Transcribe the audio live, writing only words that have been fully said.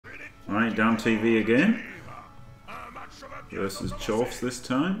Alright, down TV again. Versus Dwarfs this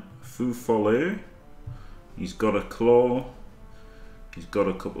time. Fou Follet. He's got a claw. He's got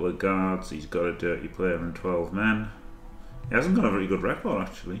a couple of guards. He's got a dirty player and 12 men. He hasn't got a very good record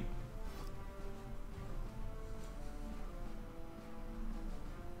actually.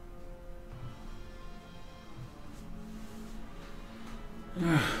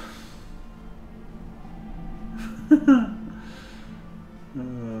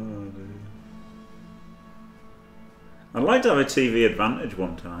 I'd like to have a TV advantage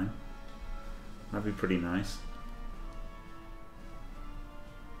one time. That'd be pretty nice.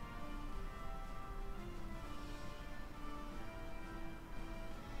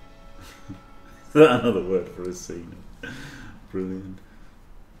 Is that another word for a scene? Brilliant.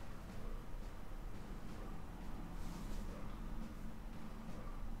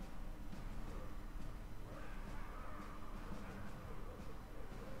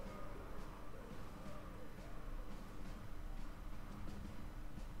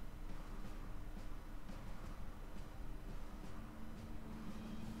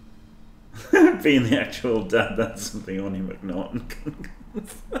 Being the actual dad, that's something only McNaughton can.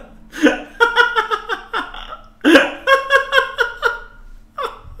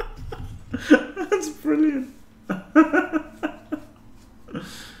 That's brilliant.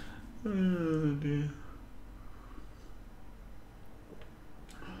 Oh dear.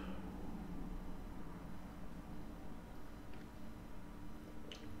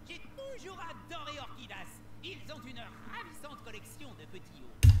 J'ai toujours adoré Orchidas. Ils ont une ravissante collection de petits hauts.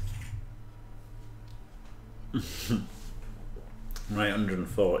 Right,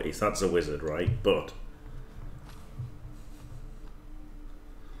 140, so that's a wizard, right? But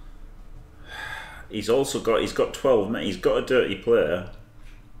he's got 12 men. He's got a dirty player,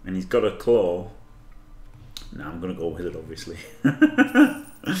 and he's got a claw. Now I'm gonna go wizard, obviously.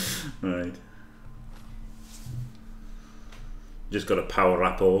 Right. Just got a power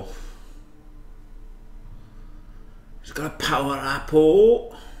apple. He's got a power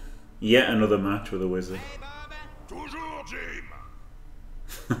apple. Yet another match with a wizard.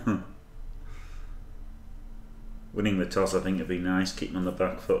 Winning the toss, I think, would be nice. Keep him on the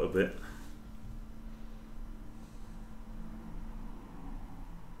back foot a bit.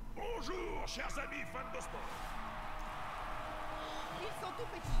 Bonjour, chers amis fans de sport. Ils sont tout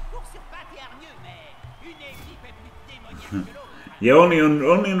petits, courent sur pattes et hargneux, mais une équipe est plus démoniaque que l'autre. Yeah, only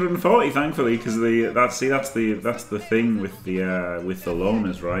 140, thankfully, because that's the thing with the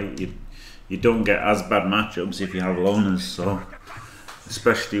loners, right? You don't get as bad matchups if you have loners, so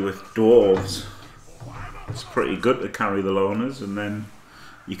especially with dwarves, it's pretty good to carry the loners, and then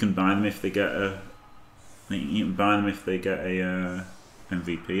you can buy them if they get a. You can buy them if they get a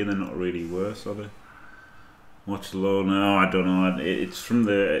MVP, and they're not really worse, are they? Watch the loner. Oh, I don't know. It's from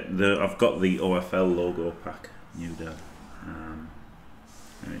the I've got the OFL logo pack, new dad, and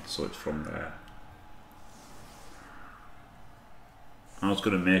so it's from there. I was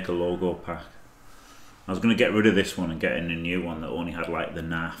going to make a logo pack. I was going to get rid of this one and get in a new one that only had like the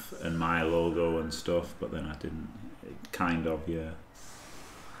NAF and my logo and stuff, but then I didn't. It kind of, yeah.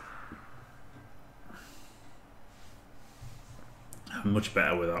 I'm much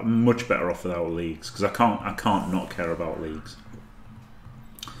better without. Much better off without leagues, because I can't not care about leagues.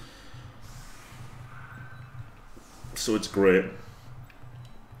 So it's great.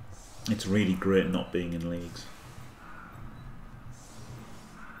 It's really great not being in leagues.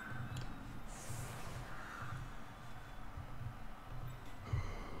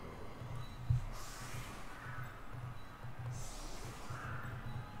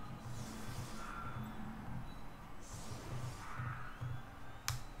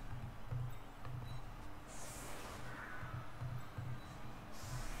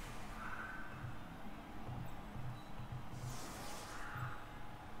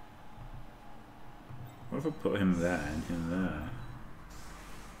 What if I put him there and him there?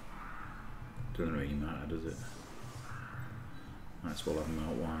 Doesn't really matter, does it? Might as well have him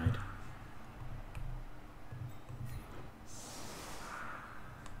out wide.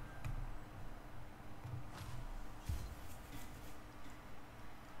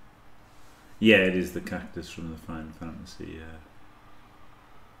 Yeah, it is the cactus from the Final Fantasy, yeah.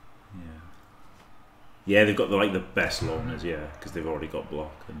 Yeah. Yeah, they've got like the best loners, yeah, because they've already got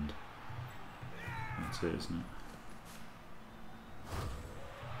block and that's it, isn't it?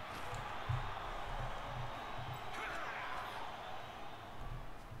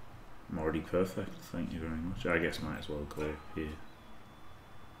 I'm already perfect, thank you very much. I guess might as well go here.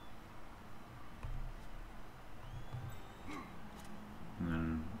 And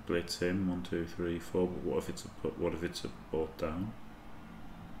then blitz him, 1, 2, 3, 4. But what if it's a boat down?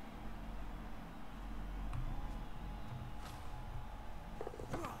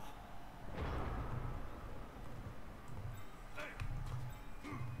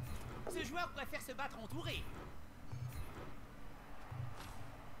 joueurs préfèrent se battre entourés.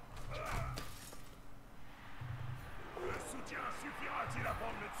 Le soutien suffira-t-il à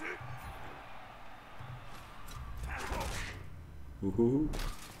prendre le dessus? Woohoo.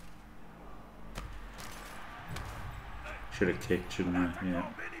 Should have kicked, shouldn't I? Yeah.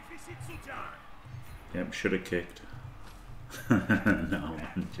 Bénéficie de soutien. Yep, should have kicked. No,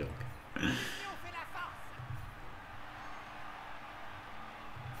 I'm joking. L'union fait la force.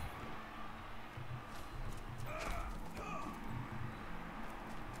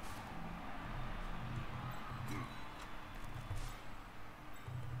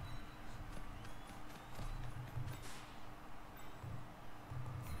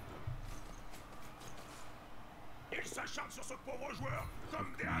 Il s'acharne sur ce pauvre joueur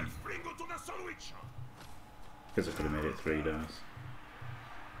comme des halflings autour d'un sandwich. Guess I could have made it 3 dice.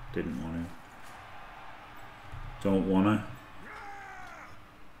 Didn't want to. Don't wanna.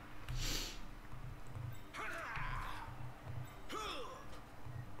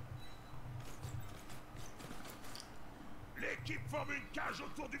 L'équipe forme une cage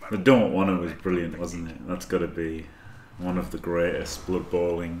autour du The ballon. don't wanna was brilliant, wasn't it? That's got to be one of the greatest blood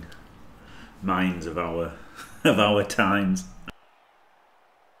bowling minds of our times.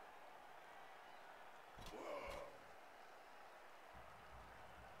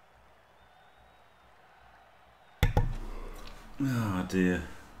 Oh dear.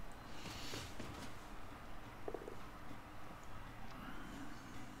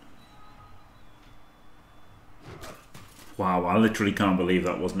 Wow, I literally can't believe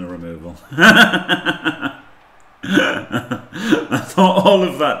that wasn't a removal. I thought all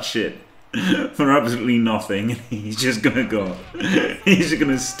of that shit for absolutely nothing. He's just gonna go. He's just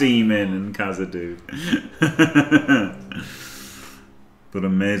gonna steam in and Khazad-dû. But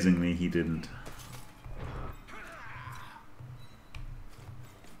amazingly, he didn't.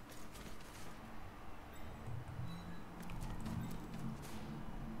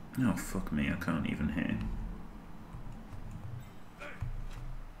 Oh, fuck me, I can't even hit him.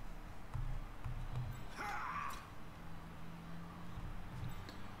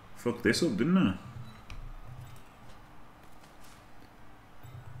 Fucked this up, didn't I?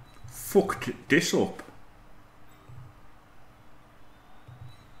 Fucked this up.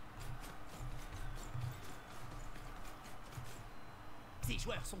 Ces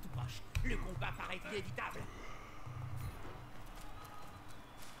joueurs sont tout proches. Le combat paraît inévitable.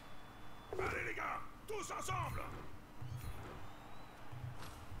 Allez les gars, tous ensemble.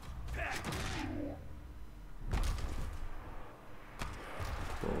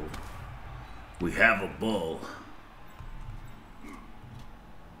 Bull. We have a bull.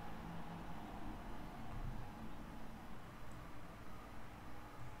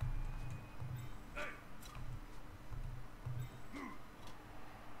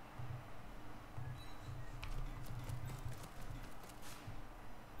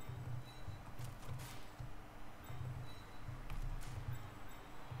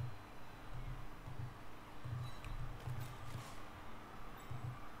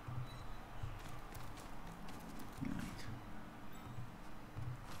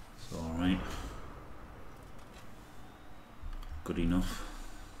 Alright. Good enough.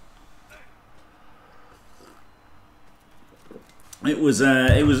 He was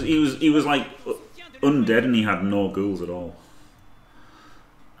like undead and he had no ghouls at all.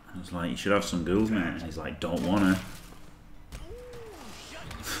 I was like, you should have some ghouls, mate. And he's like, don't wanna.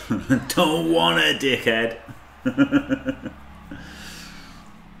 Don't wanna, dickhead.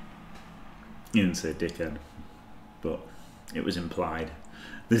 He didn't say dickhead, but it was implied.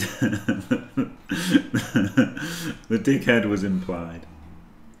 The dickhead was implied.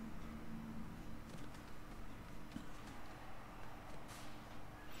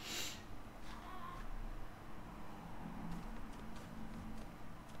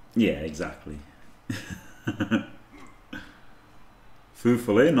 Yeah, exactly. Foo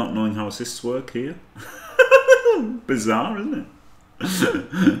Fillet not knowing how assists work here. Bizarre, isn't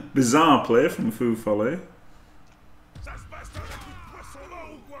it? Bizarre play from Foo Fillet. Ça se passe avec une poisson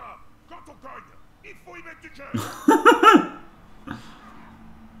mort ou quoi? Quand on cogne, il faut y mettre du cœur.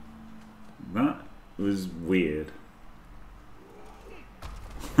 That was weird.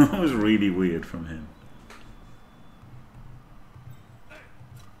 That was really weird from him.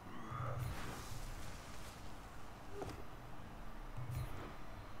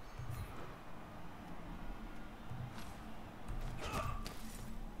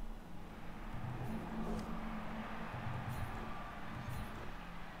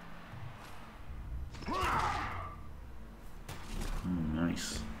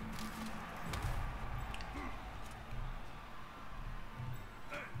 Nice.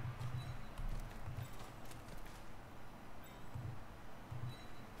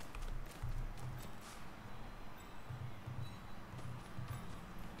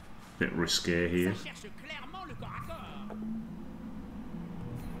 bit risque here. Ça cherche clairement le corps à corps.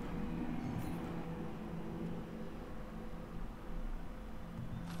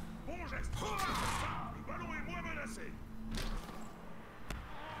 Bon geste. Le ballon est moins menacé.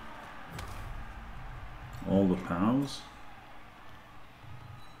 All the pals.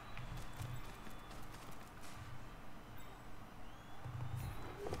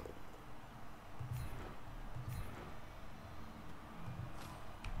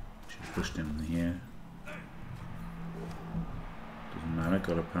 Should pushed him here. Doesn't matter,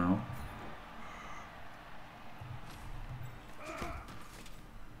 got a pal.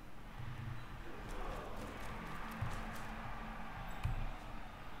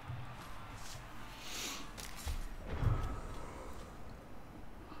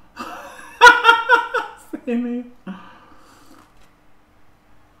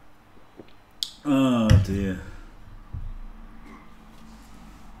 Oh dear.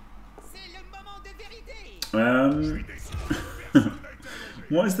 C'est le moment de vérité.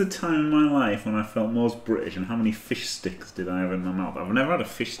 What is the time in my life when I felt most British, and how many fish sticks did I have in my mouth? I've never had a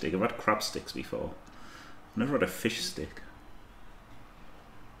fish stick. I've had crab sticks before. I've never had a fish stick.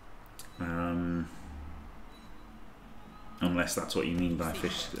 Unless that's what you mean by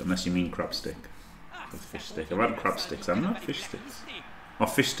fish. Unless you mean crab stick. With fish stick. I've had crab sticks. I haven't had fish sticks. Are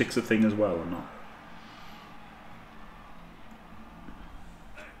fish sticks a thing as well or not?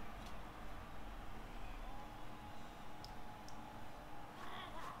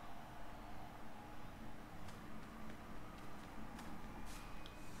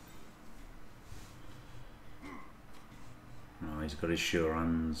 Oh, he's got his sure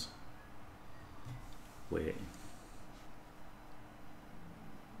hands. Waiting.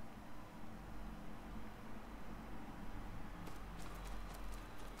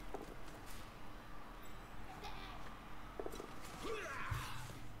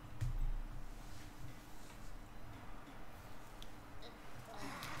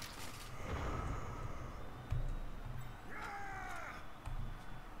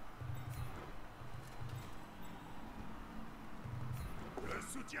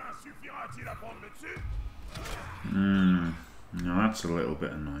 Suffira-t-il à prendre le dessus? No, that's a little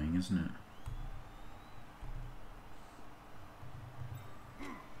bit annoying, isn't it?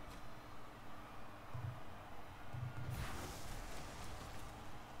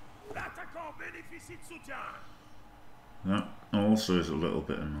 L'attaquant bénéficie de soutien. That also is a little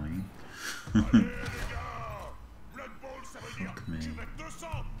bit annoying. Allez les gars, Blood Bowl, ça veut dire Fuck me. tu mets 200,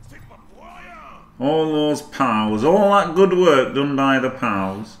 c'est pas pour rien. All those pals, all that good work done by the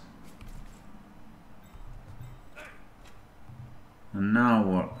pals. And now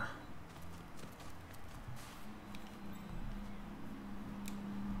what?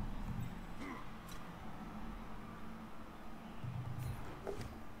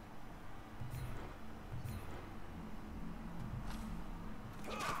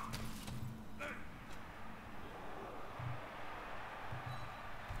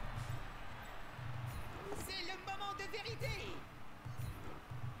 C'est le moment de vérité.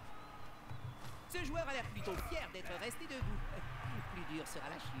 Ce joueur a l'air plutôt fier d'être resté debout. Plus dur sera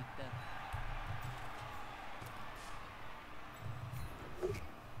la chute.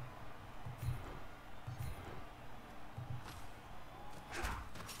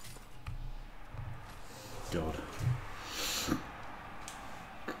 God.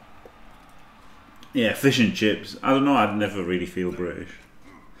 Yeah, fish and chips. I don't know. I'd never really feel British.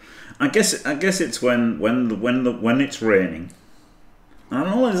 I guess it's when it's raining. I don't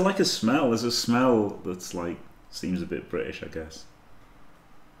know. There's like a smell. There's a smell that's like seems a bit British. I guess.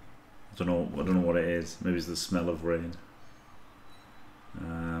 I don't know what it is. Maybe it's the smell of rain.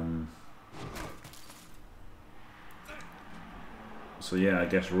 So yeah, I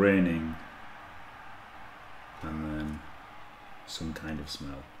guess raining, and then some kind of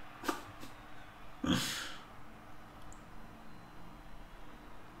smell.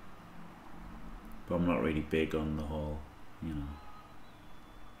 But I'm not really big on the whole, you know,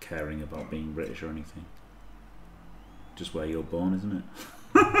 caring about being British or anything. Just where you're born, isn't it?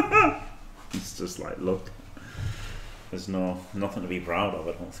 It's just like, look, there's nothing to be proud of,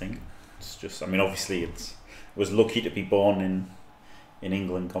 I don't think. It's just, I mean, obviously it was lucky to be born in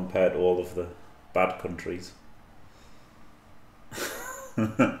England compared to all of the bad countries.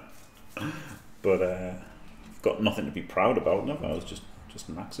 But I've got nothing to be proud about, no, I was just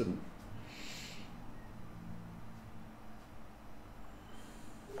an accident.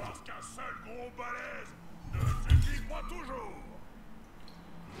 Parce qu'un seul gros balèze ne suffit pas toujours.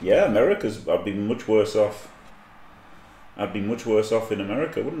 Yeah, I'd be much worse off. I'd be much worse off in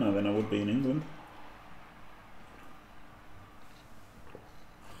America, wouldn't I, than I would be in England?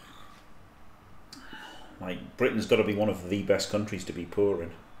 Like, Britain's got to be one of the best countries to be poor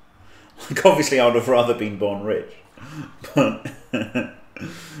in. Like, obviously, I would have rather been born rich, but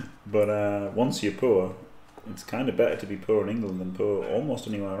once you're poor, it's kind of better to be poor in England than poor almost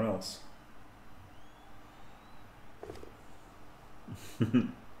anywhere else.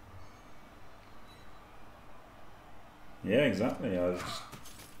 Yeah, exactly. It's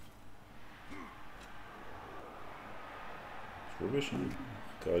rubbish.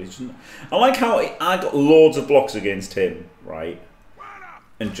 God, he's just. I like how I got loads of blocks against him, right,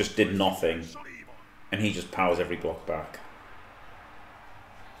 and just did nothing, and he just powers every block back.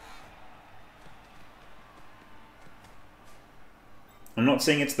 I'm not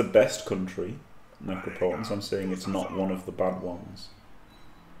saying it's the best country, Necropotence. I'm saying it's not one of the bad ones.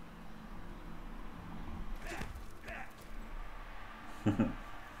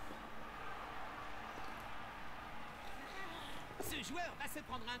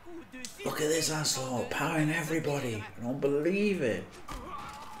 Look at this asshole powering everybody. I don't believe it.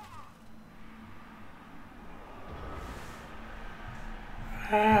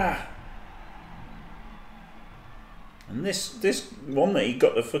 Ah. And this one that he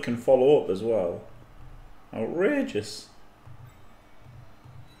got to fucking follow up as well. Outrageous.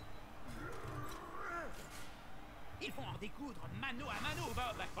 Ils vont en découdre mano à mano,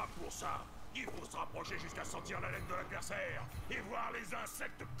 Bob. Pas pour ça. Il faut se rapprocher jusqu'à sentir la laine de l'adversaire et voir les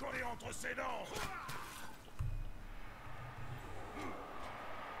insectes collés entre ses dents.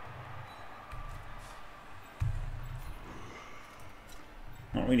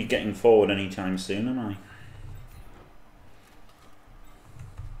 Not really getting forward anytime soon, am I?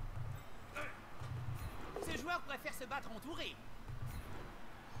 Ce joueur préfère se battre entouré.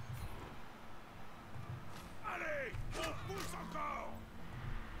 Allez, on pousse encore.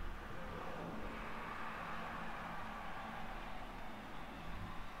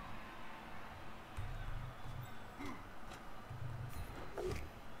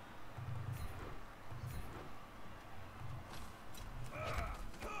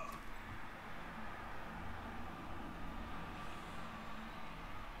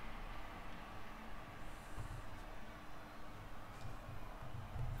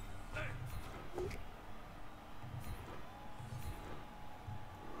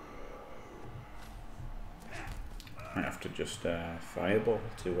 Might have to just fireball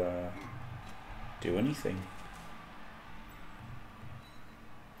to do anything.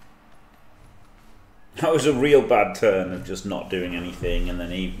 That was a real bad turn of just not doing anything, and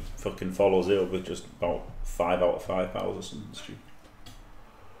then he fucking follows it up with just about 5 out of 5 powers or something stupid.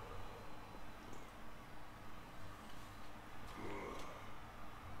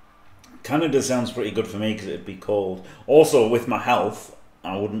 Canada sounds pretty good for me because it'd be cold. Also, with my health,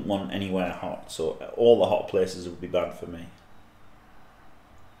 I wouldn't want anywhere hot, so all the hot places would be bad for me.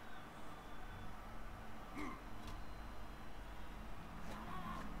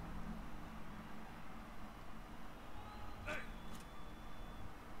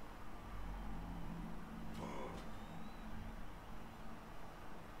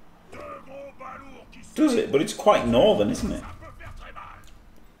 Does it? But it's quite northern, isn't it?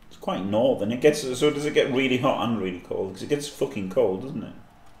 It's quite northern. It gets so does it get really hot and really cold? Because it gets fucking cold, doesn't it?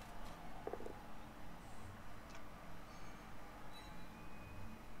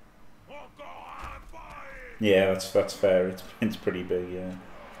 Yeah, that's fair. It's pretty big, yeah.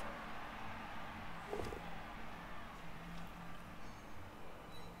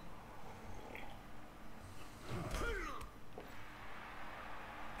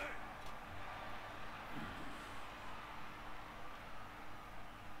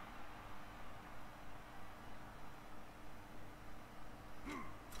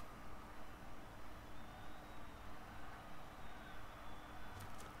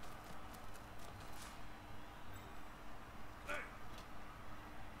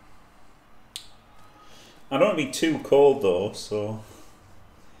 I don't want to be too cold though, so.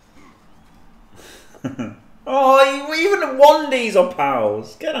 Oh, even one Ds are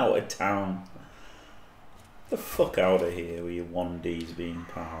pals. Get out of town. Get the fuck out of here with your 1Ds being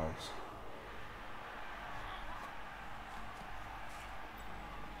pals.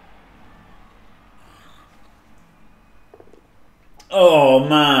 Oh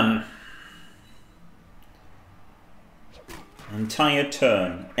man. Entire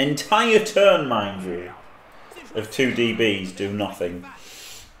turn, mind you, of 2 DBs do nothing.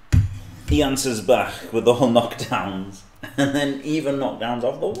 He answers back with all knockdowns, and then even knockdowns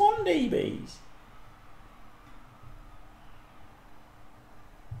off the 1 DBs.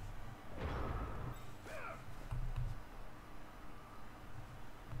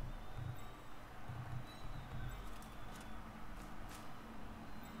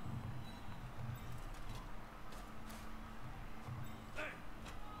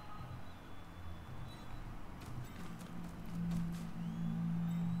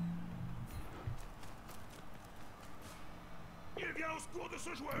 au secours de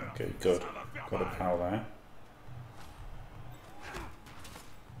ce joueur. Okay, good. Ça va faire Got a mal. pal there.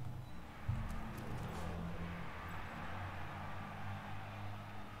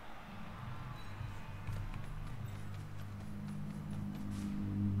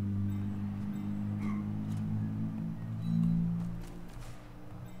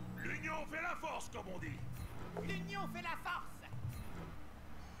 L'union fait la force, comme on dit. L'union fait la force.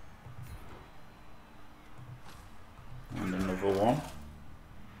 And another one.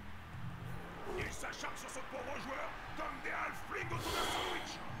 Il s'acharne sur ce pauvre joueur comme des halflings autour d'un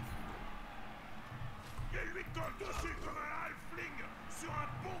sandwich. Il lui colle dessus comme un halfling sur un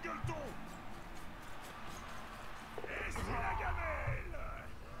bon gueuleton. Et c'est la gamelle.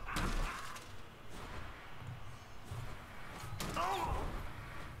 Oh!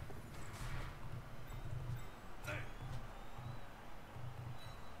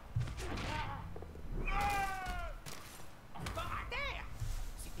 Encore à terre.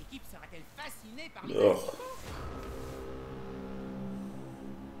 Cette équipe sera-t-elle fascinée par les Ugh. animaux?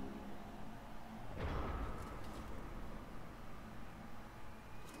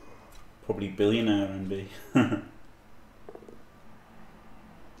 Probably billionaire NB.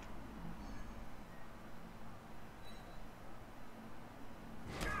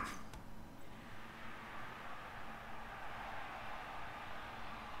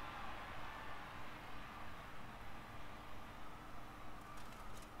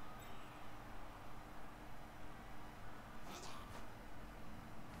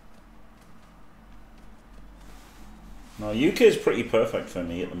 No, UK is pretty perfect for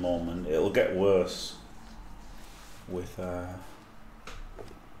me at the moment. It'll get worse with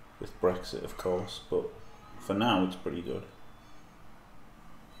Brexit, of course, but for now it's pretty good.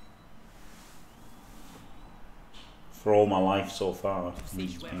 For all my life so far, it's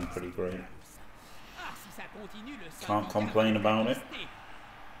been pretty great. Ah, si ça continue, le Can't syndicat complain va about it. exister.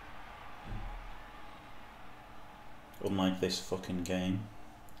 Unlike this fucking game,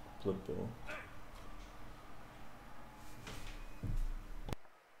 Blood Bowl.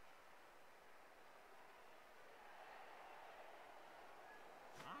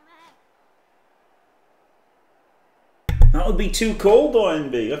 That would be too cold though,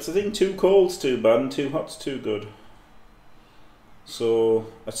 NB. That's the thing, too cold's too bad and too hot's too good. So,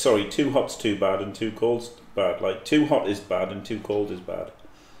 sorry, too hot's too bad and too cold's bad. Like, too hot is bad and too cold is bad.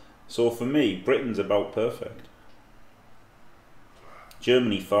 So for me, Britain's about perfect.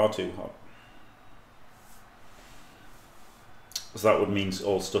 Germany far too hot. Because that would mean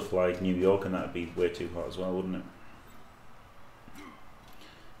all stuff like New York and that would be way too hot as well, wouldn't it?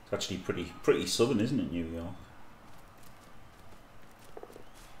 It's actually pretty southern, isn't it, New York?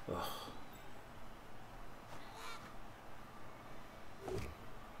 Ugh.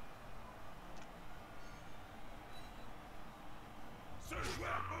 Ce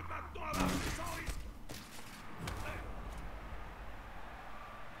joueur peut maintenant avancer sans risque.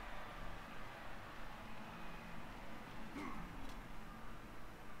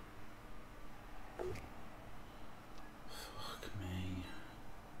 Fuck me.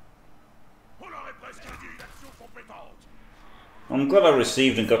 On aurait presque dit une action compétente. I'm glad I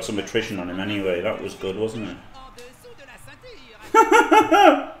received and got some attrition on him anyway. That was good, wasn't it? En dessous de la ceinture.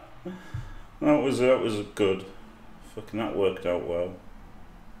 That was good. Fucking that worked out well.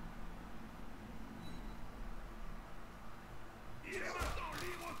 Il est maintenant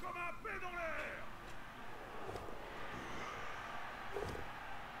libre comme un paix dans l'air.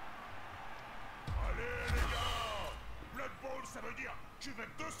 Allez les gars, Blood Bowl ça veut dire cuvette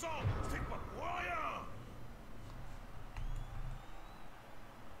de sang, c'est pas pour rien.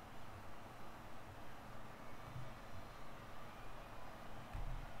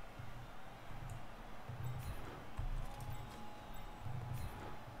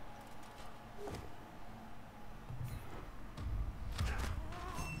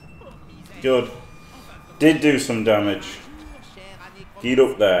 Good. Did do some damage. Get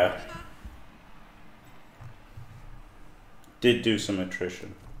up there. Did do some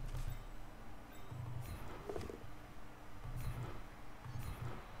attrition.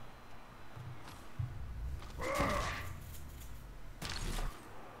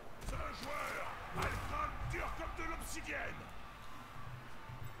 C'est un joueur, a le crâne dur comme de l'obsidienne.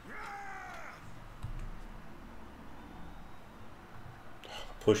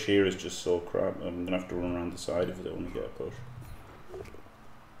 Push here is just so crap. I'm gonna have to run around the side if I don't want to get a push.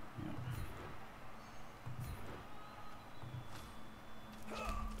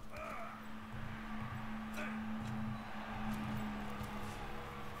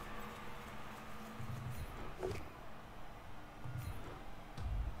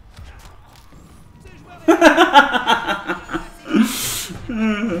 Ce joueur est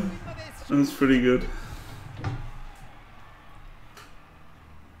That's pretty good.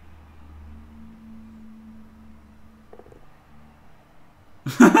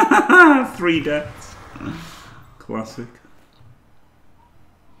 Three deaths. Classic.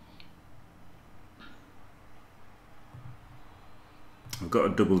 I've got a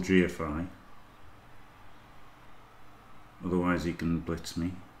double GFI. Otherwise he can blitz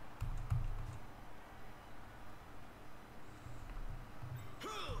me.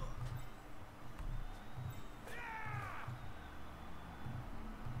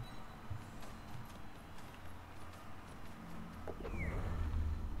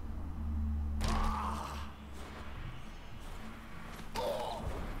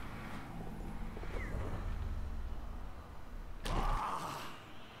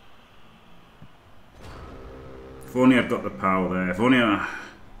 If only I'd got the power there. If only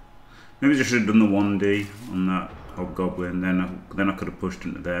maybe I should have done the 1D on that hobgoblin. Then I could have pushed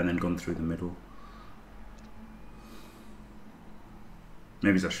into there and then gone through the middle.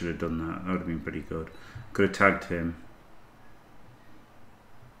 Maybe I should have done that. That would have been pretty good. Could have tagged him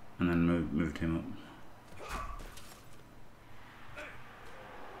and then moved him up.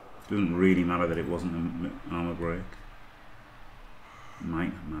 Doesn't really matter that it wasn't an armor break. It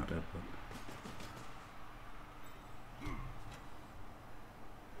might matter, but.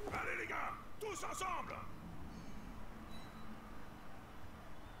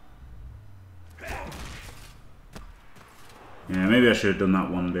 Yeah, maybe I should have done that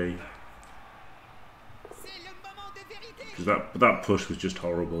 1D. Because that push was just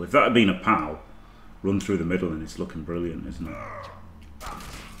horrible. If that had been a POW, run through the middle and it's looking brilliant, isn't it?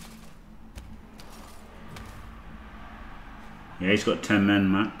 Yeah, he's got 10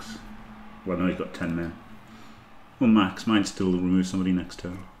 men max. Well, no, he's got 10 men. Well, max might still remove somebody next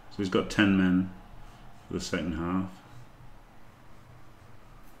turn. So he's got 10 men for the second half.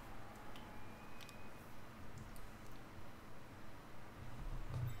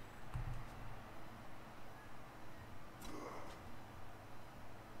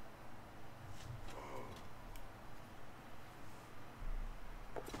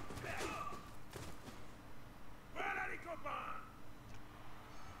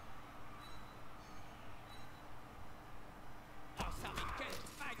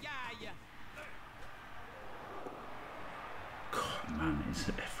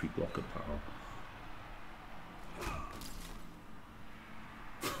 Every block of power.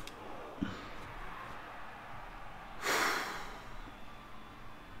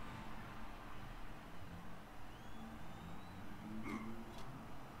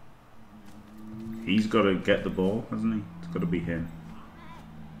 He's got to get the ball, hasn't he? It's got to be him.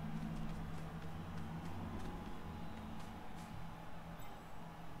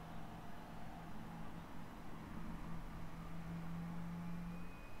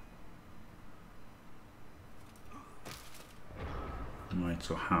 Right,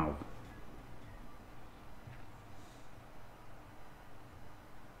 so how?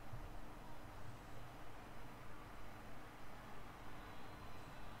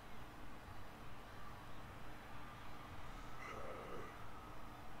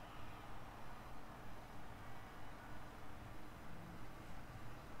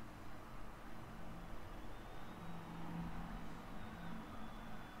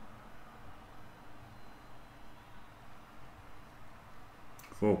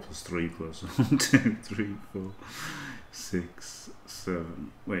 Four plus 3 plus 1, 2, 3, 4, 6,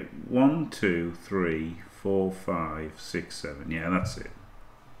 7. Wait, 1, 2, 3, 4, 5, 6, 7. Yeah, that's it.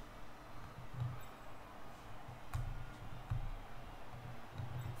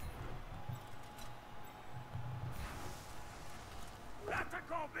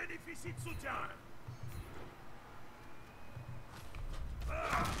 L'attaquant bénéficie de soutien.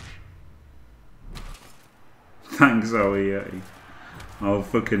 Thanks, OEA. I'll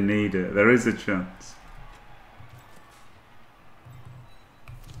fucking need it. There is a chance.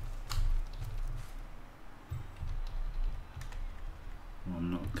 Oh,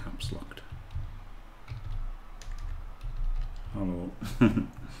 I'm not caps locked. Hello.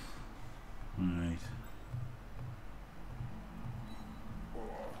 Alright.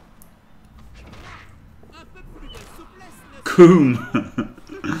 Koom!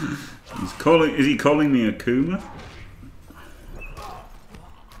 He's calling. Is he calling me a Kuma?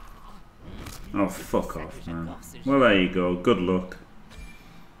 Oh, fuck off, man. Well, there you go. Good luck.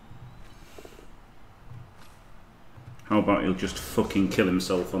 How about he'll just fucking kill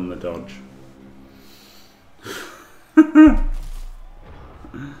himself on the dodge?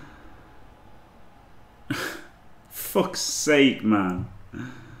 Fuck's sake, man.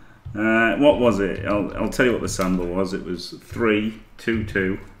 What was it? I'll tell you what the sample was. It was 3, 2,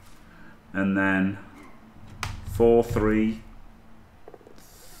 2, and then 4 3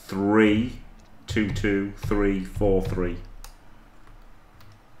 3 2 2 3 4 3.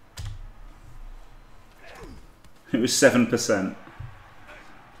 It was 7%.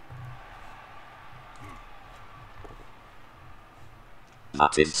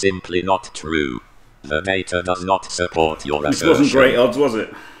 That is simply not true. The data does not support your assertion. This wasn't great odds, was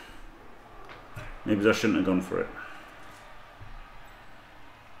it? Maybe I shouldn't have gone for it.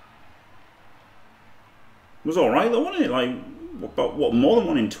 It was alright though, wasn't it? Like, what, more than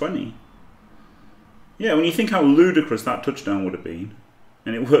 1 in 20? Yeah, when you think how ludicrous that touchdown would have been,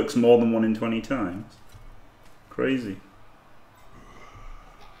 and it works more than 1 in 20 times. Crazy.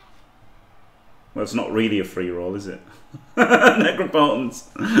 Well, it's not really a free roll, is it? Necropotence.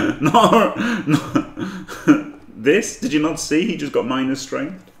 No. This? Did you not see? He just got minus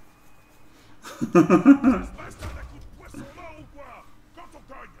strength.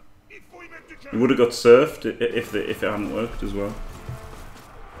 He would have got surfed if it hadn't worked as well.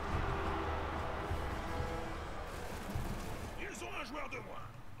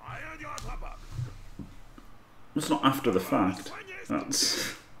 That's not after the fact.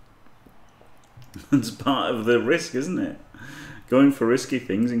 That's part of the risk, isn't it? Going for risky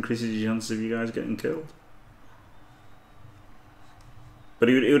things increases your chances of you guys getting killed. But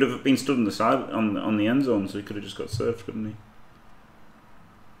he would have been stood on the side on the end zone, so he could have just got surfed, couldn't he?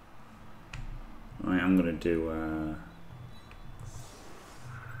 Right, I'm gonna do. I'm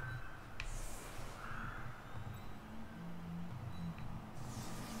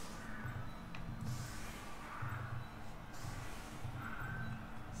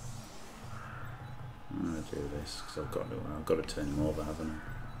gonna do this because I've got to turn him over, haven't I?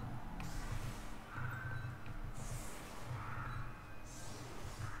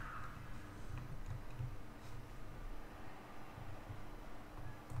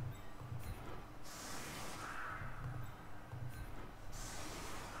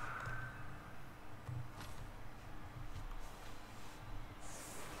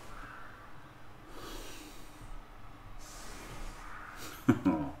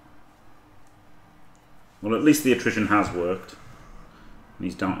 Well, at least the attrition has worked. And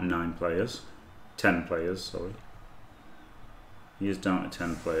he's down to 9 players. 10 players, sorry. He is down to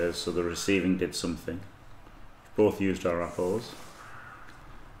 10 players, so the receiving did something. Both used our apples.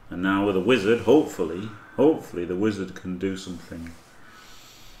 And now with a wizard, hopefully the wizard can do something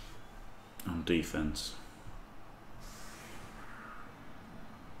on defense.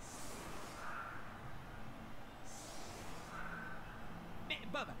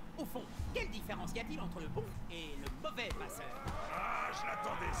 Bob, au fond, quelle différence y a-t-il entre le bon et le mauvais passeur? Ah, je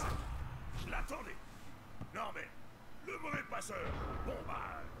l'attendais, ça. Je l'attendais. Non, mais le mauvais passeur, bon,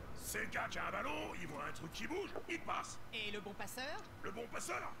 bah, c'est le gars qui a un ballon, il voit un truc qui bouge, il passe. Et le bon passeur? Le bon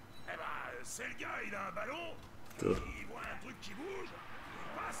passeur, eh ben, c'est le gars, il a un ballon, Good. il voit un truc qui bouge,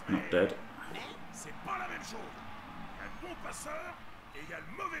 il passe, Not dead. mais c'est pas la même chose. Il y a le bon passeur et il y a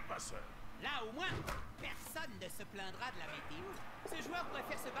le mauvais passeur. Là, au moins, personne ne se plaindra de la météo. Ce joueur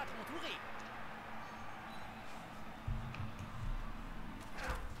préfère se battre entouré.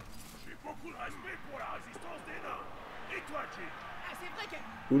 J'ai beaucoup de respect pour la résistance des nains. Et toi, Jim? Ah, c'est vrai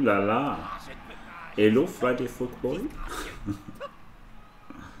que... Ooh la la. Ah, je ne peux pas. Hello, Friday Football.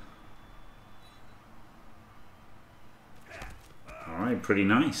 Alright, pretty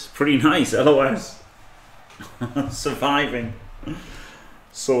nice. Pretty nice, LOS. Surviving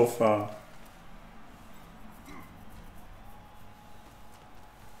so far.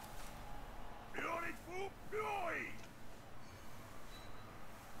 Plus on est fou, plus on rit.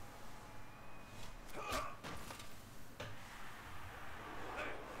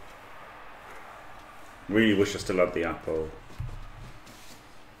 Really wish I still had the apple.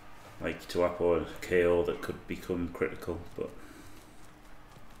 Like to apple a KO that could become critical, but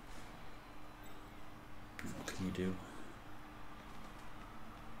what can you do?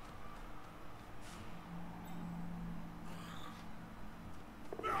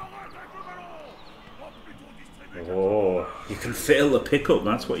 Oh, you can fail the pickup,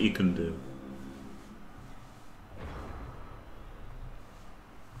 that's what you can do.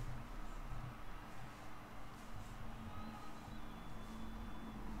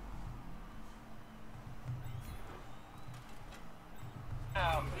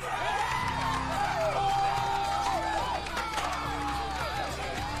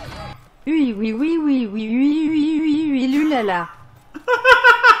 Oui, oui, oui, oui, oui, oui, oui, oui, oui, lulala.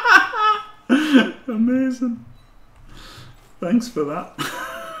 Amazing. Thanks for that.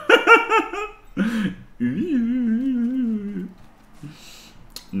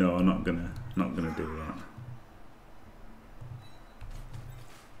 No, I'm not gonna do that.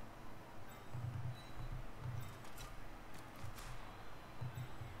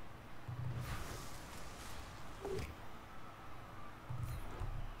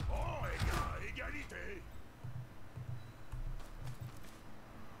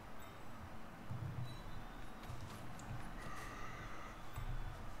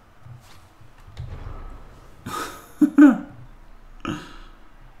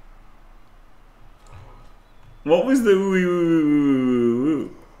 What was the woo woo woo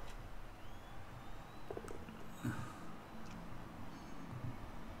woo?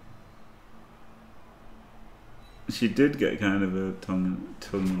 She did get kind of a tongue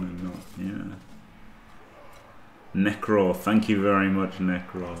in a knot, yeah. Necro, thank you very much,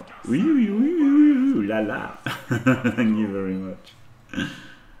 Necro. Woo, la la. Thank you very much.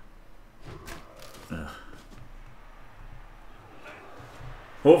 Ugh.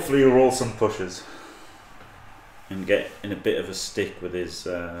 Hopefully he'll roll some pushes and get in a bit of a stick with his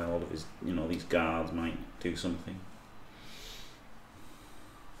all of his, you know, these guards might do something.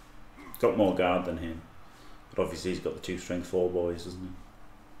 Got more guard than him, but obviously he's got the 2 strength 4 boys, doesn't he?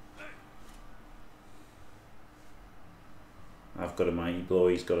 I've got a mighty blow,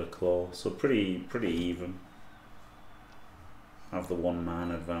 he's got a claw, so pretty even. I have the 1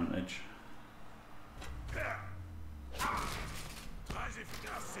 man advantage.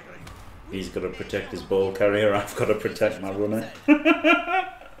 He's got to protect his ball carrier, I've got to protect my runner.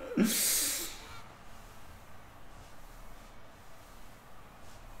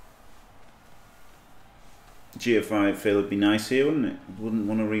 GFI feel it'd be nice here, wouldn't it? Wouldn't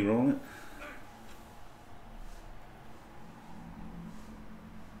want to re-roll it.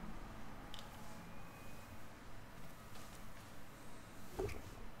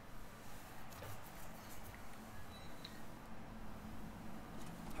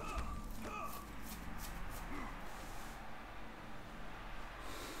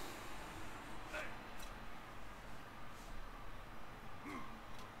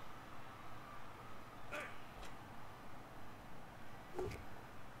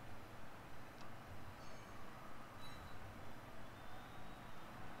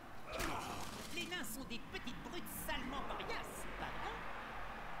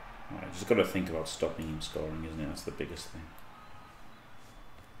 Just got to think about stopping him scoring, isn't it? That's the biggest thing.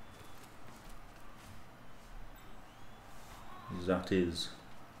 That is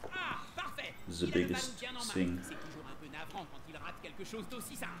the biggest thing.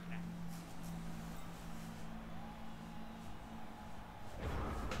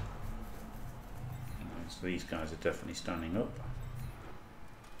 So these guys are definitely standing up.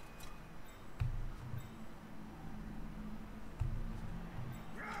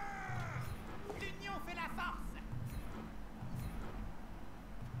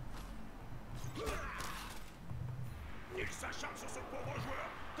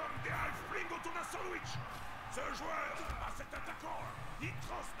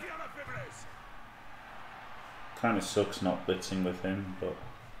 Kind of sucks not blitzing with him, but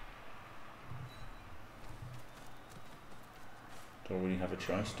don't really have a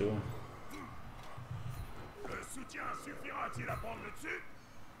choice, do I? Le soutien suffira-t-il à prendre le dessus?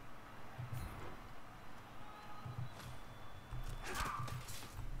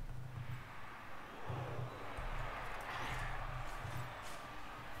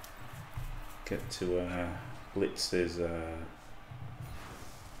 Get to blitz his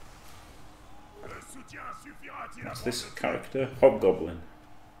what's this character? Hobgoblin.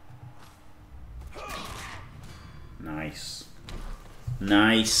 Nice.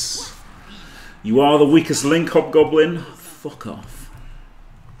 Nice. You are the weakest link, Hobgoblin. Fuck off.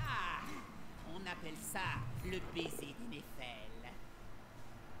 Ah, on appelle ça le baiser des Néphèles.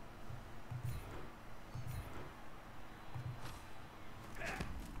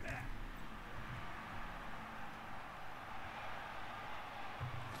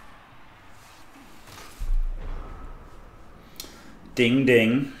 Ding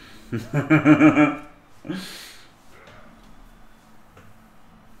ding.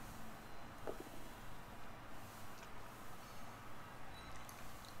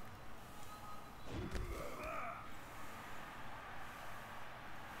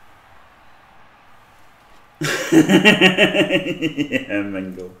 Yeah,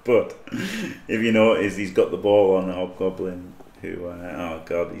 Mingle. But if you notice, he's got the ball on the Hobgoblin. Who? Oh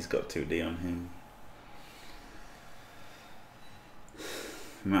god, he's got 2D on him.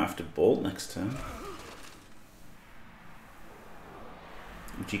 Might have to bolt next turn.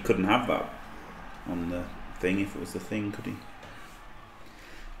 Which he couldn't have that on the thing if it was the thing, could he?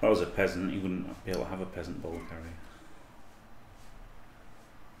 If that was a peasant, he wouldn't be able to have a peasant ball carrier.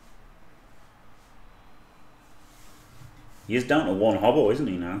 He is down to 1 hobble, isn't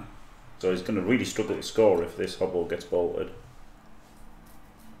he now? So he's going to really struggle to score if this hobble gets bolted.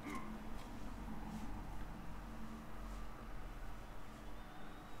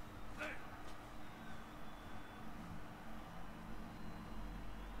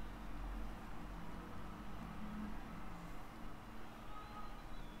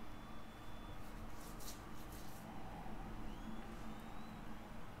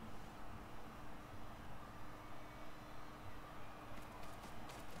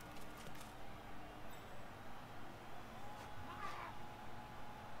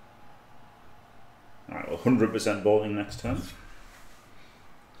 100% bolting next turn.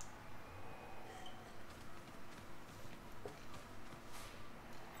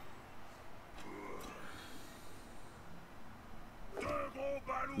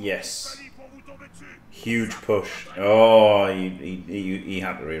 Yes. Huge push. Oh, he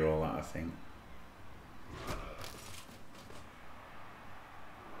had to reroll that, I think.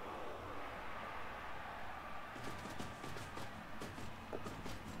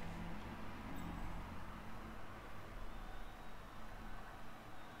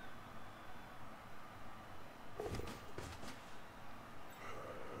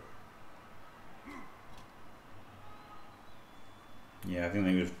 Yeah, I think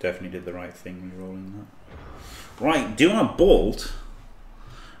they definitely did the right thing re-rolling that. Right, do you want to bolt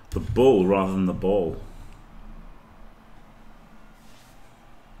the bull rather than the ball?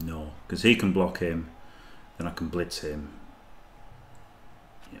 No, because he can block him, then I can blitz him.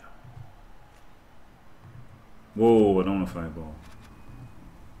 Yeah. Whoa, I don't want to fireball.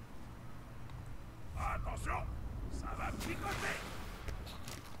 Attention, ça va picoter.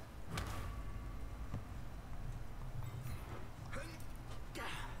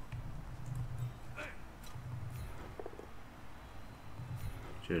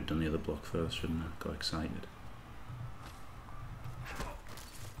 Should have done the other block first, shouldn't I? Got excited.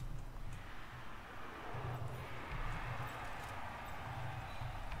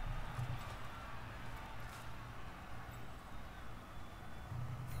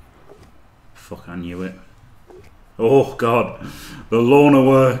 Fuck, I knew it. Oh god, the loner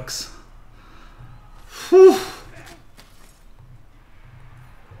works. Whew.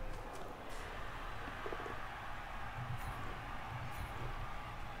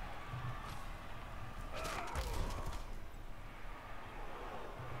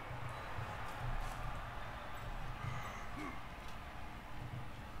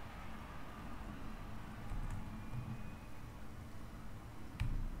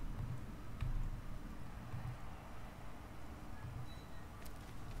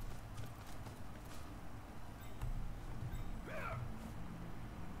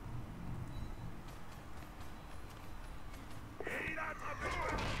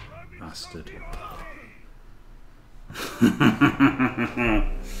 Bastard. Ah.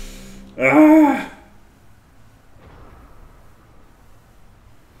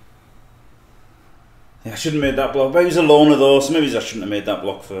 Yeah, I shouldn't have made that block. Maybe he's a loner though, so maybe I shouldn't have made that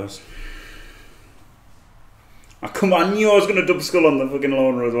block first. Oh, come on, I knew I was going to double skull on the fucking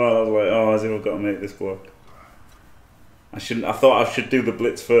loner as well. I was like, oh, I've got to make this block. I thought I should do the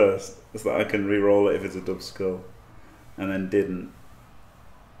blitz first, so that I can re-roll it if it's a double skull. And then didn't.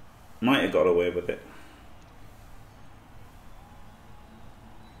 Might have got away with it.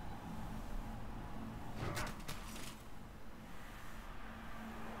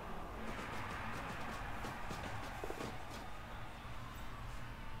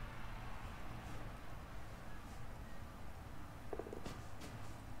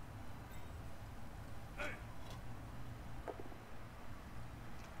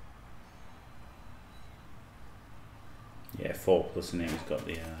 Yeah, 4+ in here.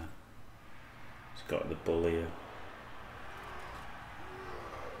 He's got the bull here.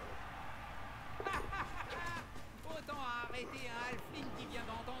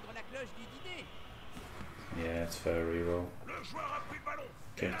 Yeah, it's fair reroll.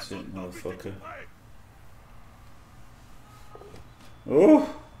 Gets it, motherfucker.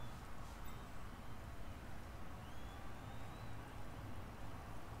 Oh!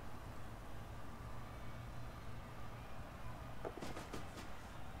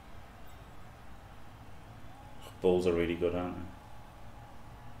 Bulls are really good, aren't they?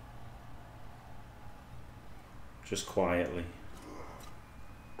 Just quietly.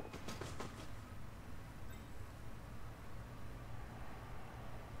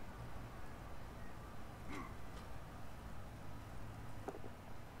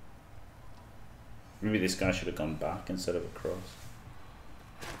 Maybe this guy should have gone back instead of across.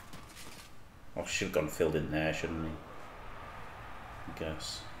 Or should have gone filled in there, shouldn't he? I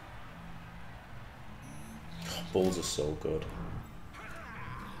guess. Oh, bulls are so good.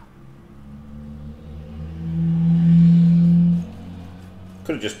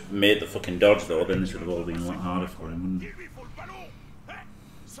 Could have just made the fucking dodge though, then this would have all been a lot harder for him, wouldn't it?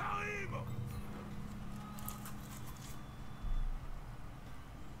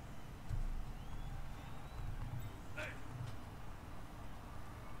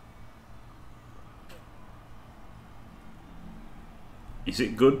 Is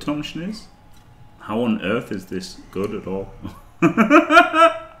it good, Tom Schniz? How on earth is this good at all?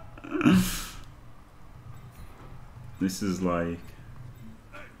 This is like...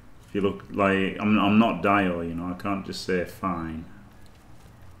 If you look like I'm not Dio, you know, I can't just say fine.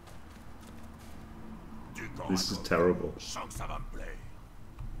 This is terrible.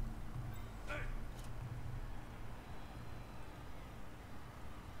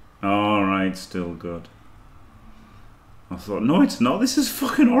 Alright, still good. I thought, no, it's not. This is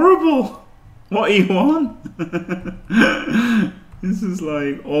fucking horrible. What are you on? This is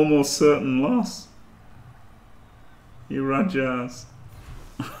like almost certain loss. You Rajas.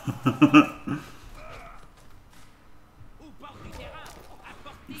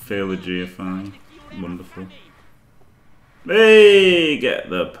 Fail the GFI. Wonderful. Hey, get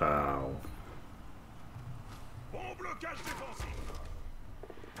the POW.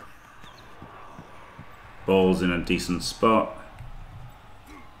 Ball's in a decent spot.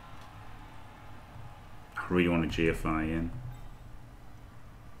 I really want a GFI in.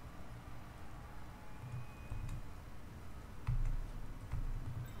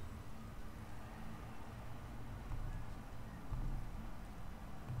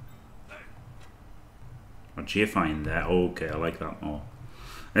 Oh, GFI in there. Oh, okay, I like that more.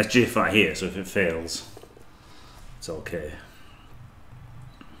 Let's GFI here, so if it fails, it's okay.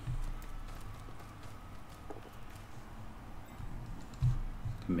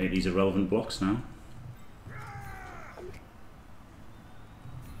 Make these irrelevant blocks now.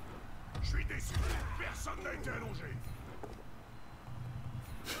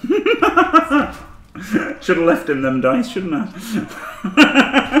 Should have left him them dice, shouldn't I?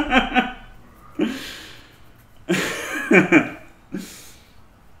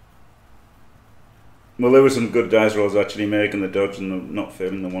 Well, there were some good dice rolls actually, making the dodge and not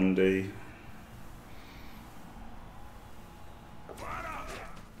failing the 1D.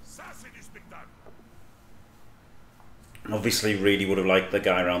 Obviously, really would have liked the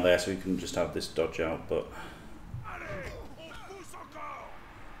guy around there so we can just have this dodge out, but...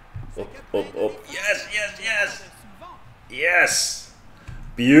 Up, up, up. Yes, yes, yes! Yes!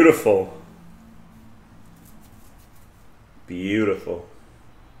 Beautiful. Beautiful.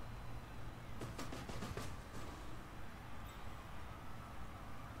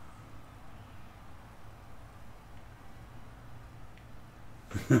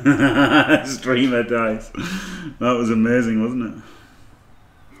 Streamer dice. That was amazing, wasn't it?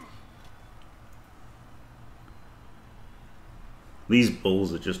 These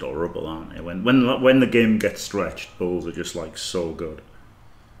bulls are just horrible, aren't they? When the game gets stretched, bulls are just like so good.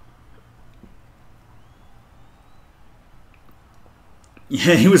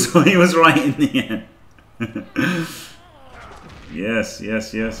 Yeah, he was right in the end. Yes,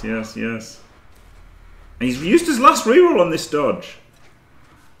 yes, yes, yes, yes. And he's used his last reroll on this dodge.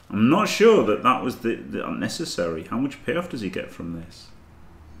 I'm not sure that was the unnecessary. How much payoff does he get from this?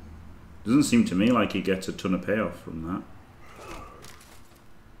 Doesn't seem to me like he gets a ton of payoff from that.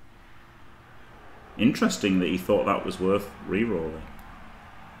 Interesting that he thought that was worth rerolling.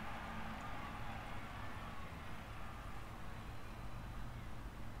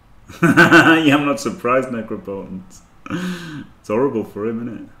 Yeah, I'm not surprised, Necropotent. It's horrible for him,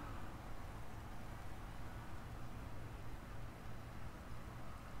 isn't it?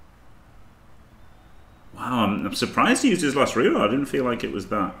 Wow, I'm surprised he used his last reroll. I didn't feel like it was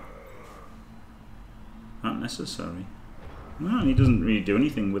that necessary. No, he doesn't really do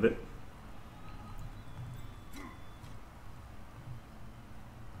anything with it.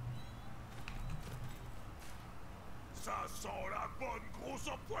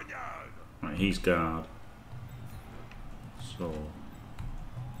 Right, he's guard. So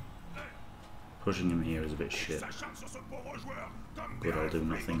pushing him here is a bit shit. Good, I'll do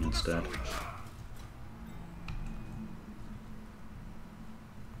nothing instead.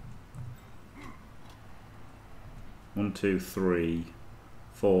 One, two, 3,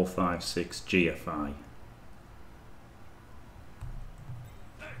 4, 5, 6, GFI.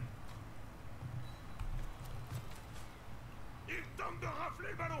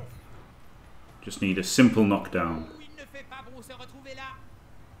 Just need a simple knockdown.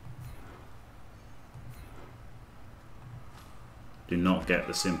 Do not get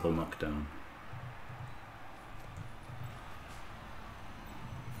the simple knockdown.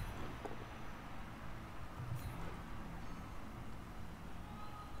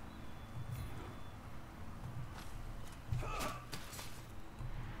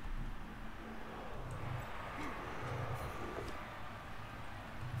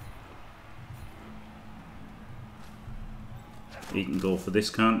 He can go for this,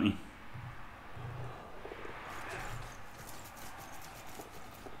 can't he?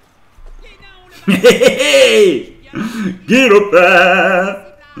 Hey! Get up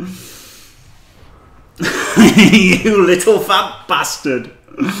there! You little fat bastard!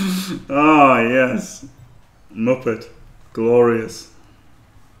 Ah, yes. Muppet. Glorious.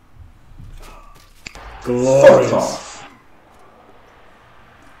 Fuck Glorious. off.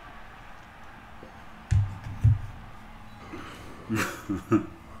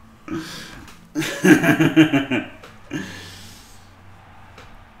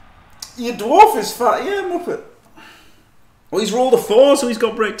 Your dwarf is fat, yeah, Muppet. Well, he's rolled a 4, so he's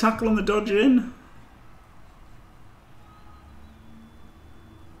got break tackle on the dodge in.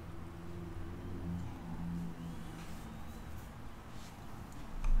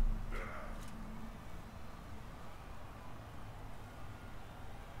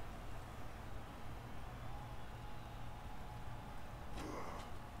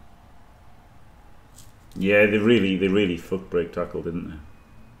 Yeah, they really fucked break tackle, didn't they?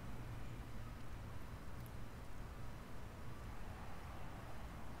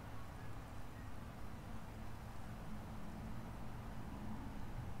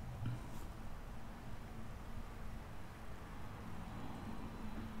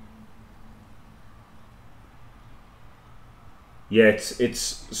 Yeah,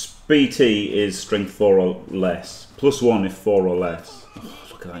 it's BT is strength 4 or less. +1 if 4 or less. Oh,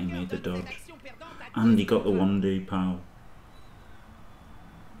 look at that, he made the dodge. And he got the 1D pow.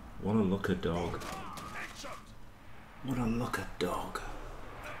 What a looker dog. What a looker dog.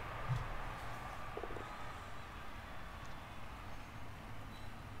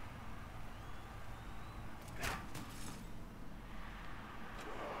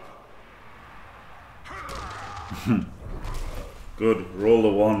 Good, roll the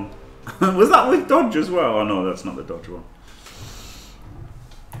 1. Was that with dodge as well? Oh no, that's not the dodge one.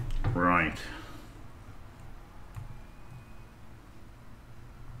 Right.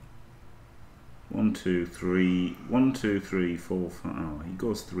 One, two, three, 1, 2, 3, 4, 5. Oh, he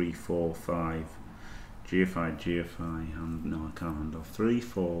goes 3, 4, 5. GFI, GFI, hand. No, I can't hand off. 3,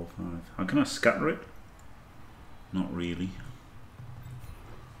 4, 5. How can I scatter it? Not really.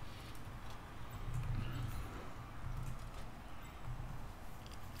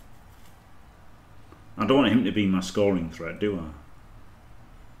 I don't want him to be my scoring threat, do I?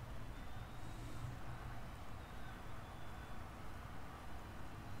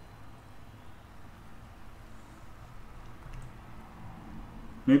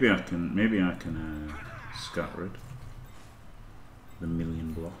 Maybe I can scatter it. The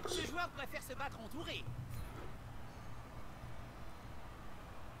million blocks. Le joueur préfère se battre entouré.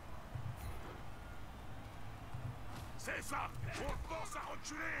 C'est ça. On pense à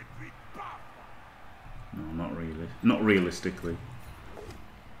reculer, puis paf. No, not really. Not realistically.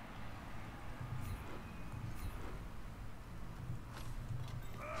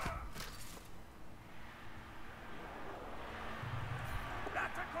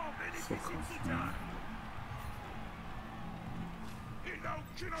 L'attaquant bénéficie Fuck de off, soutien. yeah. Il n'a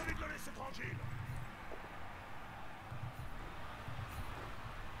aucune envie de le laisser tranquille.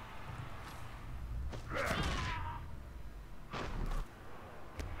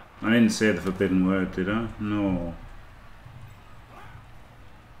 I didn't say the forbidden word, did I? No.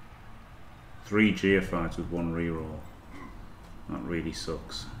 3 GFIs with 1 reroll. That really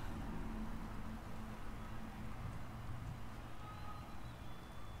sucks.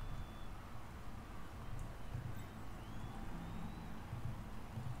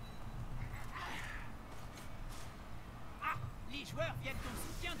 Ah, les joueurs viennent au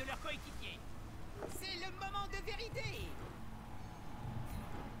soutien de leurs coéquipiers. C'est le moment de vérité.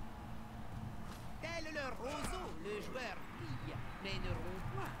 Tel le roseau, le joueur brille, mais ne rompt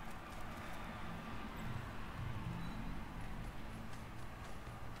point.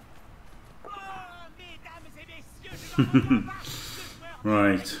 Oh, mesdames et messieurs, je n'en reviens pas. Le joueur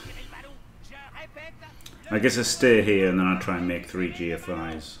Right. vient de tirer le ballon. Je répète, I guess I stay here and then I try and make 3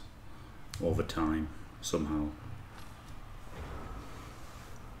 GFIs over time, somehow.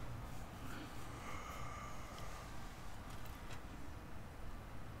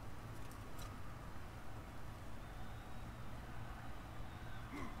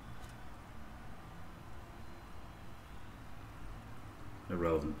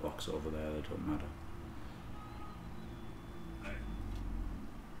 Irrelevant blocks over there, they don't matter.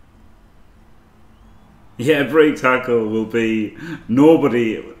 Yeah, break tackle will be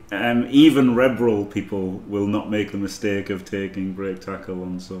nobody, even Rebral people will not make the mistake of taking break tackle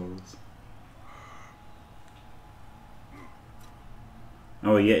on Saurus.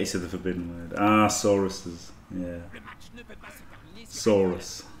 Oh yeah, he said the forbidden word. Ah, Saurus's. Yeah. le match ne peut pas se terminer sur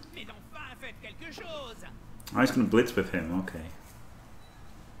Saurus. mais enfin faites quelque chose. I was going to blitz with him, okay.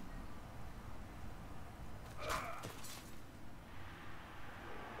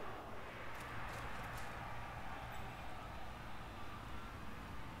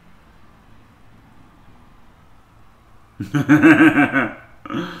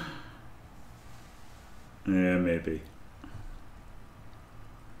 Yeah, maybe.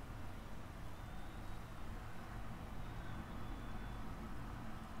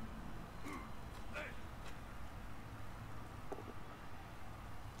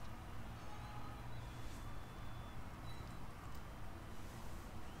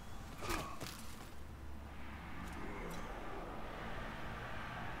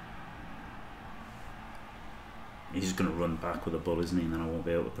 He's just gonna run back with a bull, isn't he? And then I won't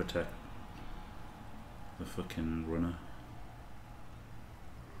be able to protect the fucking runner.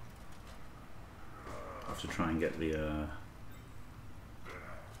 I have to try and get the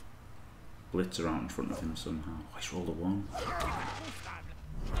blitzer out in front of him somehow. Oh, he's rolled a 1.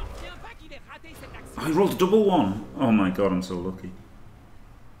 Oh, he rolled a double 1. Oh my god, I'm so lucky.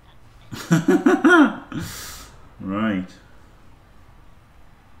 Right.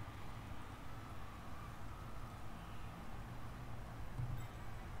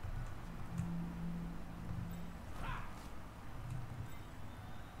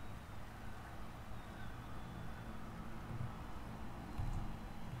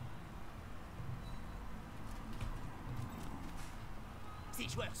 Ces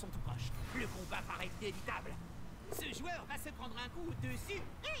joueurs sont tout proches. Le combat paraît inévitable. Ce joueur va se prendre un coup dessus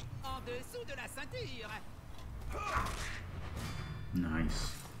et en dessous de la ceinture.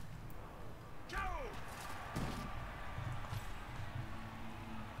 Nice.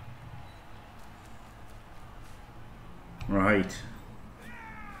 Right.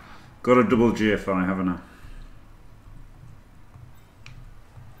 Got a double GFI, haven't I?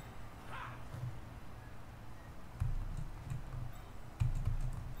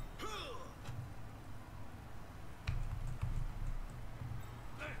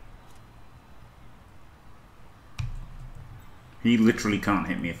 He literally can't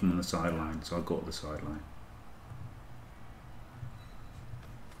hit me if I'm on the sideline, so I'll go to the sideline.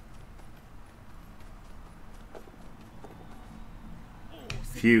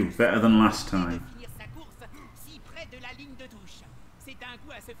 Phew, better than last time.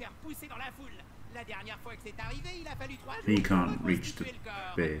 He can't reach the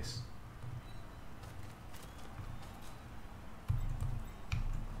base.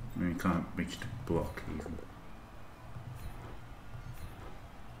 I mean, he can't reach the block even.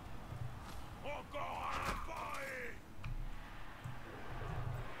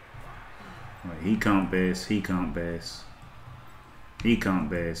 Right, he can't base, he can't base. He can't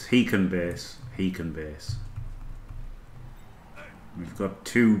base, he can base, he can base. We've got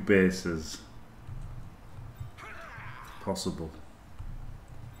 2 bases possible.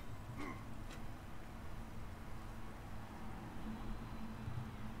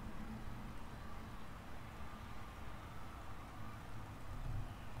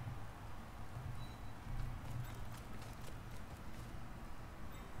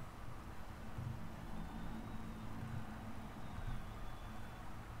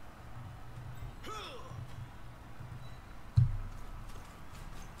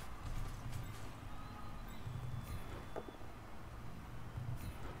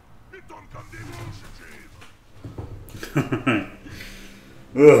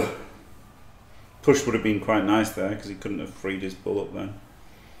 Ugh. Push would have been quite nice there because he couldn't have freed his bull up then.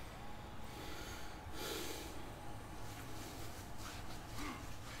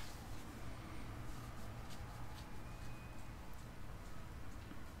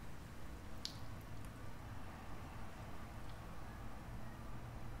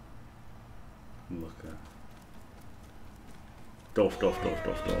 Look at Dorf, Dorf, Dorf,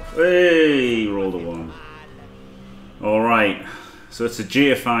 Dorf, Dorf. Hey, rolled a 1. Alright, so it's a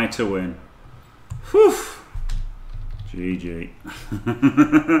GFI to win. Whew. GG.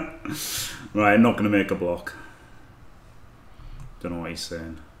 Right, I'm not going to make a block. Don't know what he's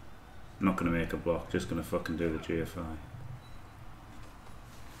saying. I'm not going to make a block, just going to fucking do the GFI.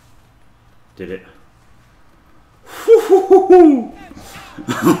 Did it.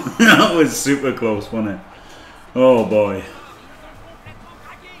 That was super close, wasn't it? Oh boy.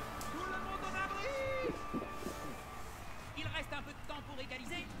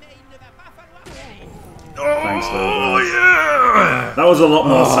 Thanks, though, yeah! That was a lot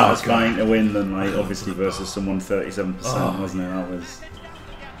more satisfying to win than, like, obviously versus someone 37%, wasn't it?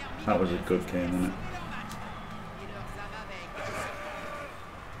 That was a good game, wasn't it?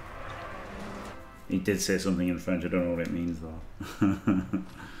 He did say something in French. I don't know what it means though.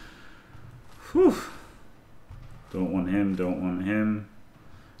 Whew. Don't want him. Don't want him.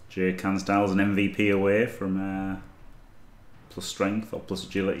 Jay Canstyle's an MVP away from plus strength or plus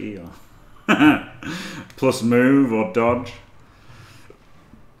agility or plus move or dodge.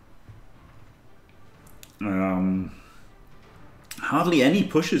 Hardly any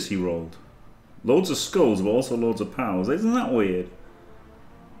pushes he rolled. Loads of skulls, but also loads of pals. Isn't that weird?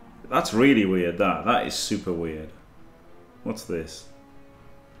 That's really weird, that. That is super weird. What's this?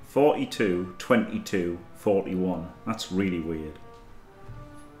 42, 22, 41. That's really weird.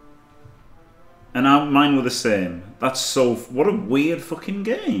 And mine were the same. That's so... What a weird fucking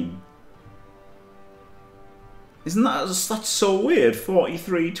game. Isn't that... That's so weird.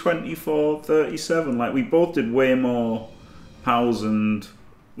 43, 24, 37. Like, we both did way more pals and...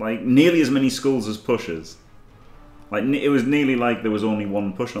 Like, nearly as many skulls as pushes. Like, it was nearly like there was only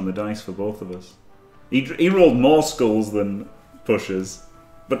one push on the dice for both of us. He rolled more skulls than pushes,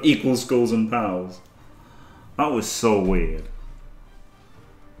 but equal skulls and pals. That was so weird.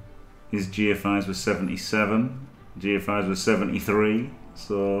 His GFIs were 77, GFIs were 73,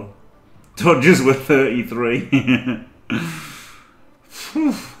 so dodges were 33.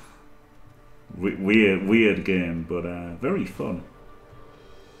 weird game, but very fun.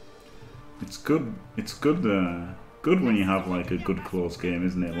 It's good. It's good. Good when you have like a good close game,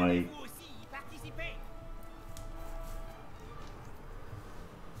 isn't it? Like,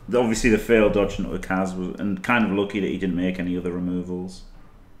 obviously the failed dodge into a Kaz was, and kind of lucky that he didn't make any other removals.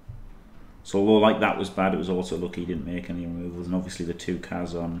 So although like that was bad, it was also lucky he didn't make any removals, and obviously the 2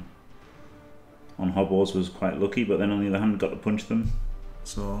 Kaz on Hobos was quite lucky, but then on the other hand got to punch them.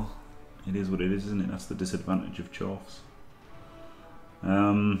 So it is what it is, isn't it? That's the disadvantage of Dwarfs.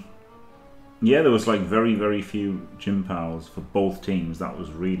 Yeah, there was like very few gym pals for both teams. That was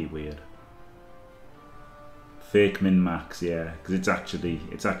really weird. Fake min max, yeah, because it's actually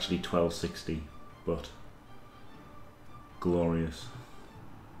 1260, but glorious.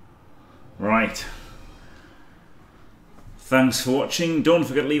 Right. Thanks for watching. Don't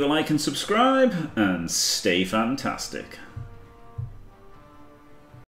forget to leave a like and subscribe, and stay fantastic.